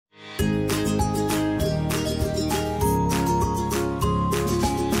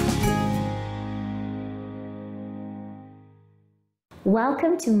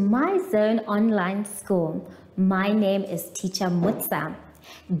Welcome to My Zone Online School. My name is Teacher Mutsa.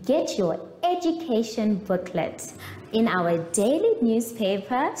 Get your education booklet in our daily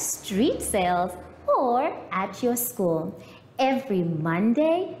newspaper, street sales, or at your school every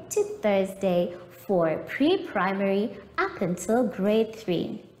Monday to Thursday for pre-primary up until grade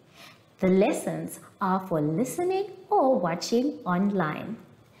 3. The lessons are for listening or watching online.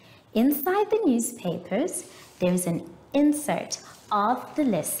 Inside the newspapers, there is an insert of the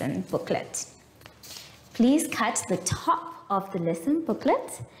lesson booklet. Please cut the top of the lesson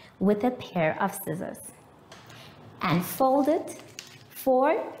booklet with a pair of scissors and fold it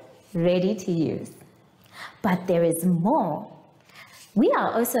for ready to use. But there is more. We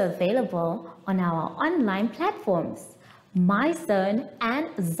are also available on our online platforms, MyZone and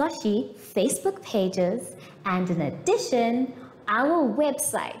Zoshi Facebook pages, and in addition, our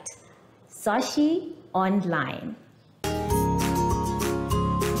website, Zoshi Online.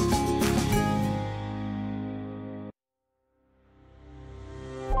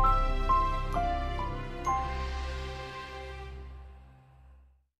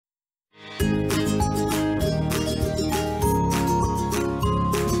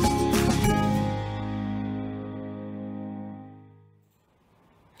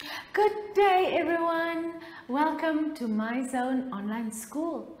 Good day, everyone. Welcome to My Zone Online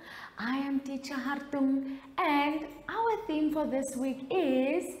School. I am Teacher Hartung, and our theme for this week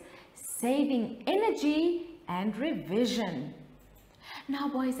is saving energy and revision. Now,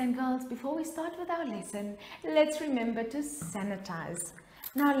 boys and girls, before we start with our lesson, let's remember to sanitize.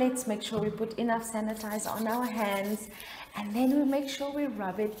 Now, let's make sure we put enough sanitizer on our hands, and then we make sure we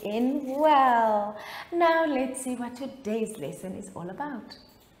rub it in well. Now, let's see what today's lesson is all about.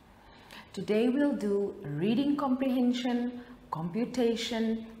 Today we'll do reading comprehension,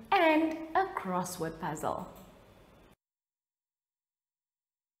 computation, and a crossword puzzle.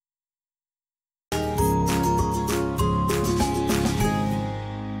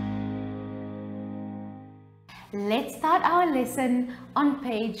 Let's start our lesson on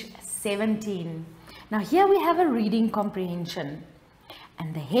page 17. Now here we have a reading comprehension.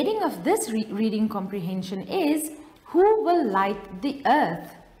 And the heading of this reading comprehension is, Who will light the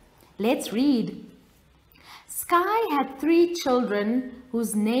earth? Let's read. Sky had 3 children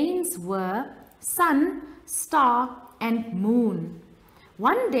whose names were Sun, Star, and Moon.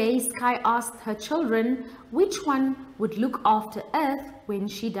 One day, Sky asked her children which one would look after Earth when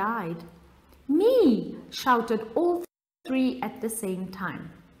she died. Me, shouted all 3 at the same time.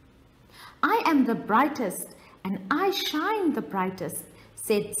 I am the brightest and I shine the brightest,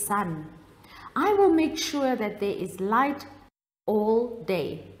 said Sun. I will make sure that there is light all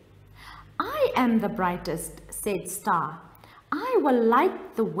day. I am the brightest, said Star. I will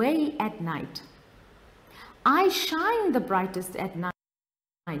light the way at night. I shine the brightest at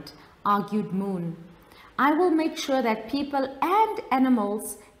night, argued Moon. I will make sure that people and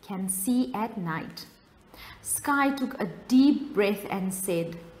animals can see at night. Sky took a deep breath and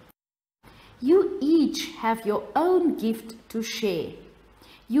said, You each have your own gift to share.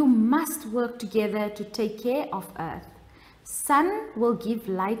 You must work together to take care of Earth. Sun will give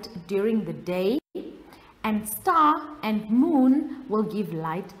light during the day, and Star and Moon will give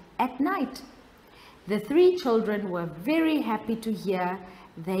light at night. The 3 children were very happy to hear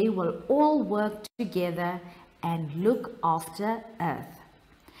they will all work together and look after Earth.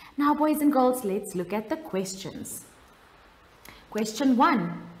 Now, boys and girls, let's look at the questions. Question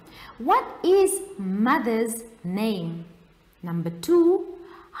 1. What is Mother's name? Number 2.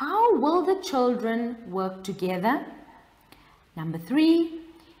 How will the children work together? Number 3,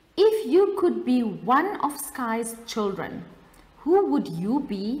 if you could be one of Sky's children, who would you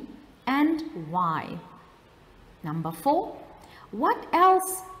be and why? Number 4, what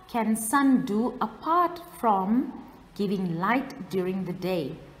else can Sun do apart from giving light during the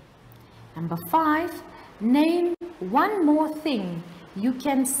day? Number 5, name one more thing you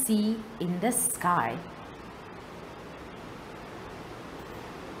can see in the sky.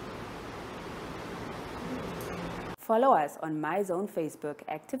 Follow us on MyZone Facebook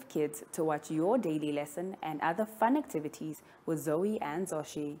Active Kids to watch your daily lesson and other fun activities with Zoe and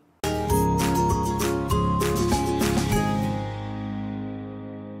Zoshi.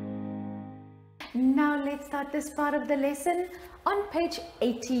 Now let's start this part of the lesson on page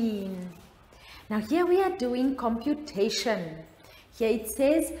 18. Now here we are doing computation. Here it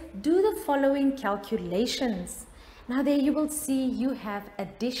says, do the following calculations. Now there you will see you have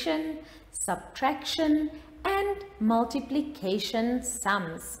addition, subtraction, and multiplication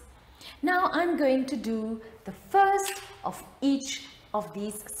sums. Now I'm going to do the first of each of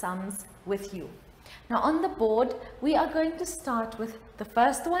these sums with you. Now on the board, we are going to start with the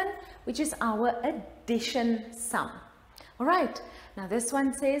first one, which is our addition sum. All right, now this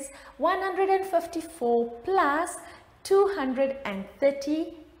one says 154 plus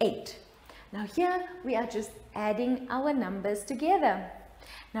 238. Now here we are just adding our numbers together.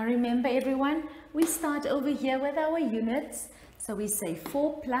 Now remember everyone, we start over here with our units. So we say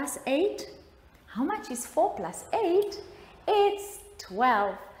 4 plus 8. How much is 4 plus 8? It's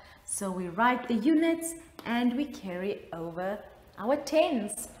 12. So we write the units and we carry over our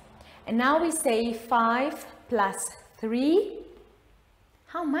tens. And now we say 5 plus 3.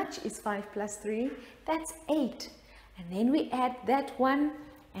 How much is 5 plus 3? That's 8. And then we add that one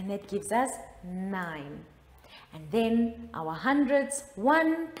and that gives us 9. And then our hundreds,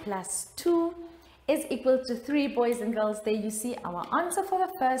 1 plus 2 is equal to 3, boys and girls. There you see our answer for the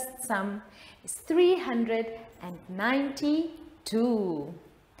first sum is 392.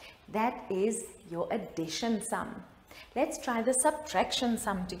 That is your addition sum. Let's try the subtraction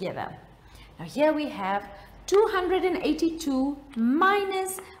sum together. Now here we have 282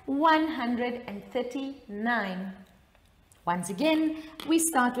 minus 139. Once again, we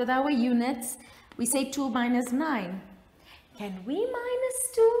start with our units. We say 2 minus 9. Can we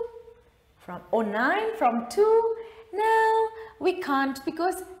minus 2? Or 9 from 2? No, we can't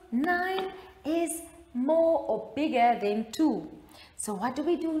because 9 is more or bigger than 2. So what do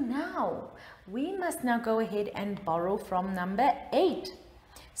we do now? We must now go ahead and borrow from number 8.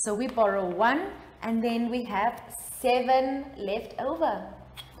 So we borrow 1 and then we have 7 left over.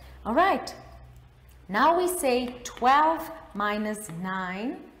 All right. Now we say 12 minus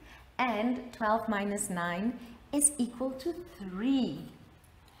 9 and 12 minus 9 is equal to 3.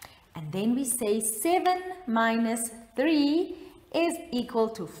 And then we say 7 minus 3 is equal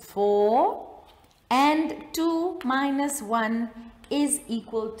to 4 and 2 minus 1 is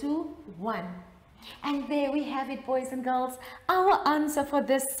equal to 1. And there we have it, boys and girls. Our answer for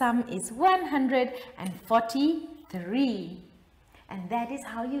this sum is 143. And that is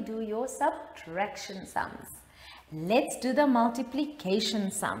how you do your subtraction sums. Let's do the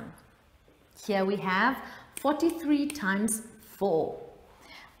multiplication sum. Here we have 43 times 4.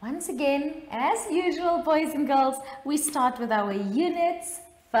 Once again, as usual, boys and girls, we start with our units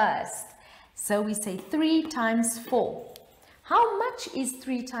first. So we say 3 times 4. How much is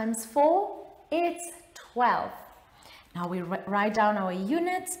 3 times 4? It's 12. Now we write down our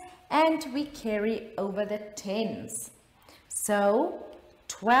units and we carry over the tens. So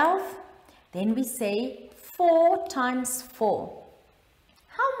 12, then we say 4 times 4.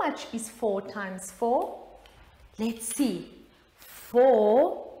 How much is 4 times 4? Let's see.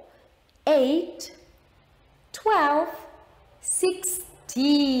 4, 8, 12,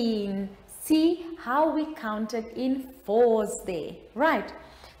 16. See how we counted in 4s there, right?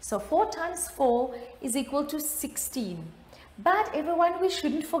 So 4 times 4 is equal to 16. But everyone, we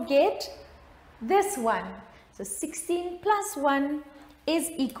shouldn't forget this one. So 16 plus 1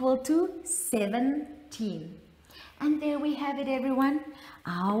 is equal to 17. And there we have it, everyone.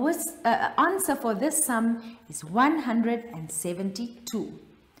 Our answer for this sum is 172.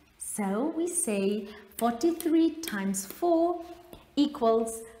 So we say 43 times 4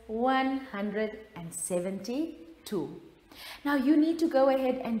 equals 172. Now you need to go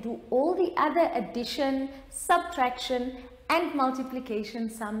ahead and do all the other addition, subtraction and multiplication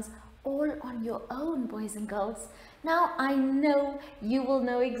sums all on your own, boys and girls. Now I know you will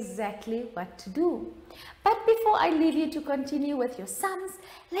know exactly what to do. But before I leave you to continue with your sums,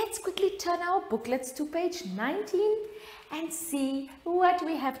 let's quickly turn our booklets to page 19 and see what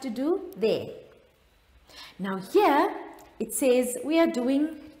we have to do there. Now here it says we are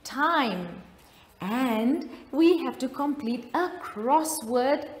doing time and we have to complete a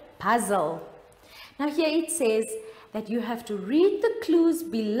crossword puzzle. Now here it says that you have to read the clues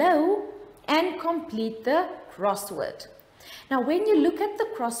below and complete the crossword. Now when you look at the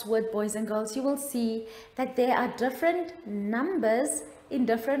crossword, boys and girls, you will see that there are different numbers in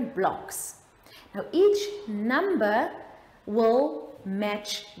different blocks. Now each number will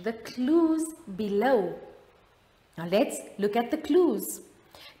match the clues below. Now let's look at the clues.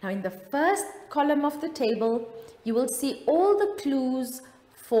 Now in the first column of the table, you will see all the clues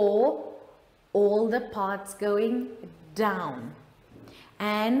for all the parts going down.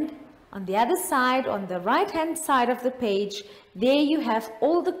 And on the other side, on the right hand side of the page, there you have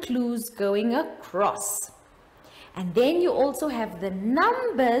all the clues going across. And then you also have the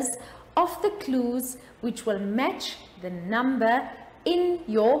numbers of the clues which will match the number in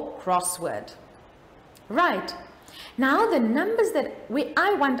your crossword. Right. Now the numbers that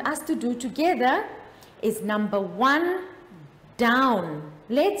I want us to do together is number 1 down.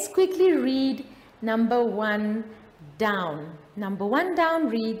 Let's quickly read number 1 down. Number 1 down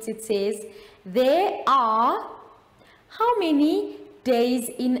reads, it says, there are how many days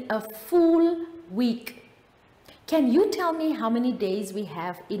in a full week? Can you tell me how many days we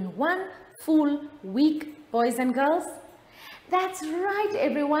have in one full week, boys and girls? That's right,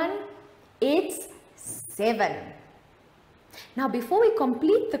 everyone. It's 7. Now, before we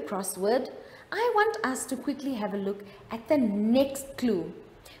complete the crossword, I want us to quickly have a look at the next clue,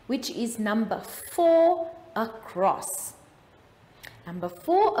 which is number 4 across. Number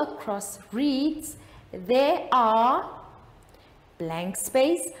 4 across reads, there are blank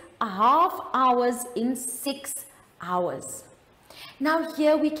space, a half hours in 6 hours. Now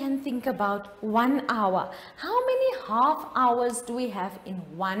here we can think about 1 hour. How many half hours do we have in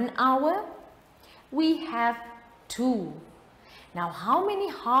 1 hour? We have 2. Now how many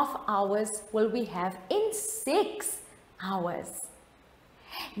half hours will we have in 6 hours?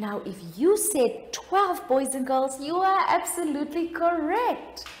 Now if you said 12, boys and girls, you are absolutely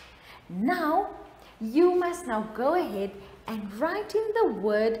correct. Now you must now go ahead and write in the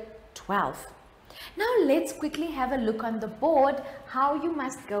word 12. Now let's quickly have a look on the board how you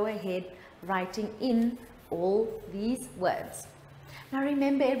must go ahead writing in all these words. Now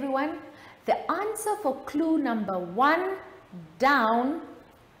remember everyone, the answer for clue number 1 down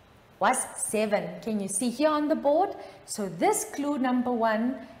was 7. Can you see here on the board? So this clue number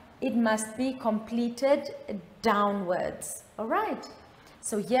 1, it must be completed downwards. Alright,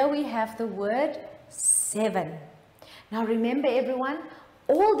 so here we have the word 7. Now remember everyone,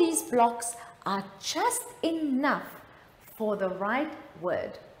 all these blocks are just enough for the right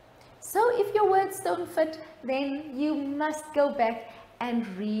word. So if your words don't fit, then you must go back and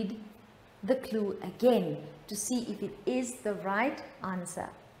read the clue again to see if it is the right answer.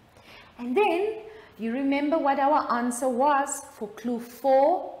 And then you remember what our answer was for clue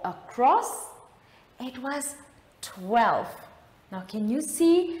 4 across? It was 12. Now can you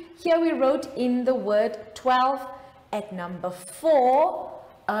see here we wrote in the word 12 at number 4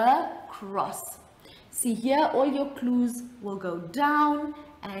 across. See here all your clues will go down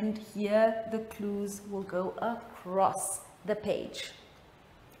and here the clues will go across the page.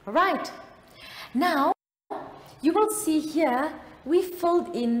 Alright, now you will see here we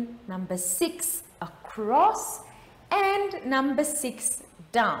filled in number 6 across and number 6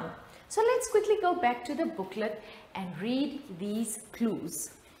 down. So let's quickly go back to the booklet and read these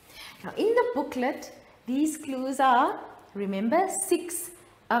clues. Now in the booklet, these clues are, remember, 6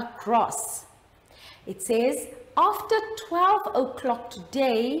 across. It says, after 12 o'clock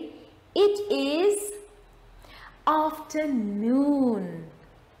today, it is afternoon.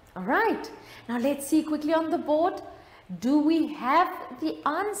 All right, now let's see quickly on the board. Do we have the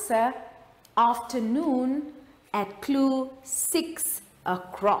answer afternoon at clue 6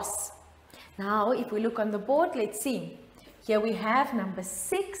 across? Now, if we look on the board, let's see. Here we have number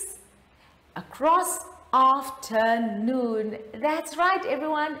 6 across afternoon. That's right,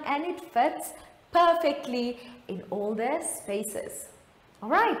 everyone, and it fits perfectly in all the spaces. All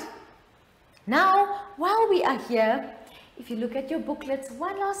right. Now, while we are here, if you look at your booklets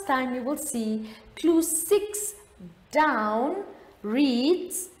one last time, you will see clue 6 down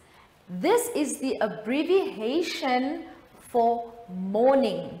reads, this is the abbreviation for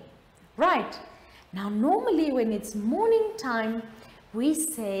morning. Right. Now, normally when it's morning time, we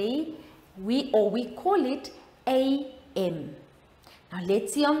say, we call it AM. Now,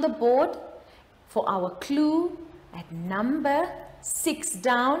 let's see on the board for our clue at number 6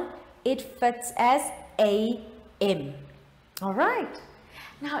 down, it fits as AM. All right.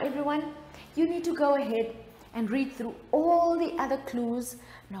 Now, everyone, you need to go ahead and read through all the other clues.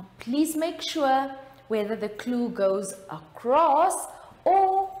 Now, please make sure whether the clue goes across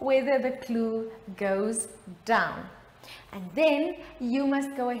or whether the clue goes down. And then you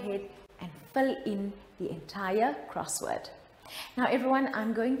must go ahead and fill in the entire crossword. Now, everyone,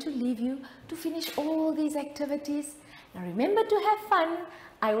 I'm going to leave you to finish all these activities. Now, remember to have fun.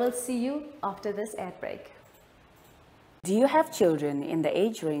 I will see you after this ad break. Do you have children in the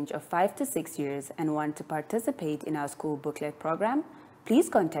age range of 5 to 6 years and want to participate in our school booklet program? Please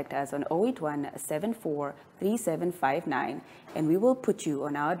contact us on 081 74 3759 and we will put you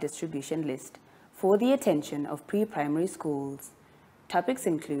on our distribution list for the attention of pre-primary schools. Topics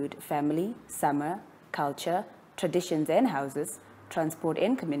include family, summer, culture, traditions and houses, transport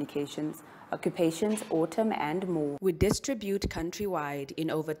and communications, occupations, autumn and more. We distribute countrywide in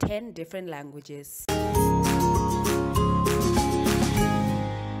over 10 different languages.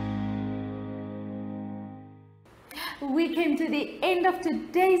 We came to the end of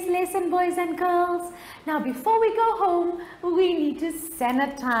today's lesson, boys and girls. Now, before we go home, we need to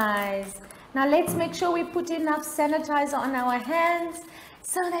sanitize. Now let's make sure we put enough sanitizer on our hands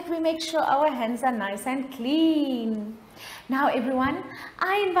so that we make sure our hands are nice and clean. Now everyone,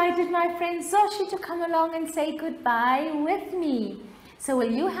 I invited my friend Zoshi to come along and say goodbye with me. So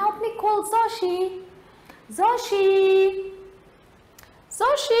will you help me call Zoshi? Zoshi!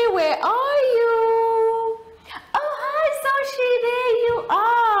 Zoshi, where are you? Oh, hi Zoshi, there you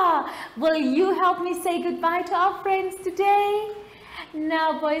are. Will you help me say goodbye to our friends today?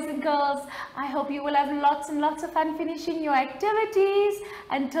 Now boys and girls, I hope you will have lots and lots of fun finishing your activities.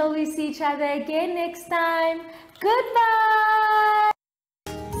 Until we see each other again next time, goodbye!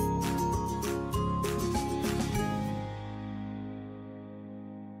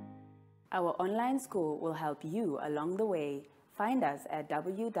 Our online school will help you along the way. Find us at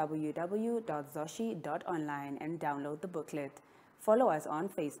www.zoshi.online and download the booklet. Follow us on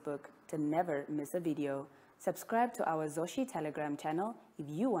Facebook to never miss a video. Subscribe to our Zoshi Telegram channel if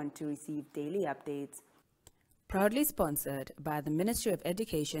you want to receive daily updates. Proudly sponsored by the Ministry of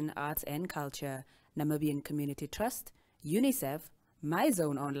Education, Arts and Culture, Namibian Community Trust, UNICEF, My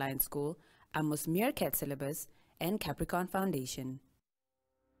Zone Online School, Amos Meerkat Syllabus, and Capricorn Foundation.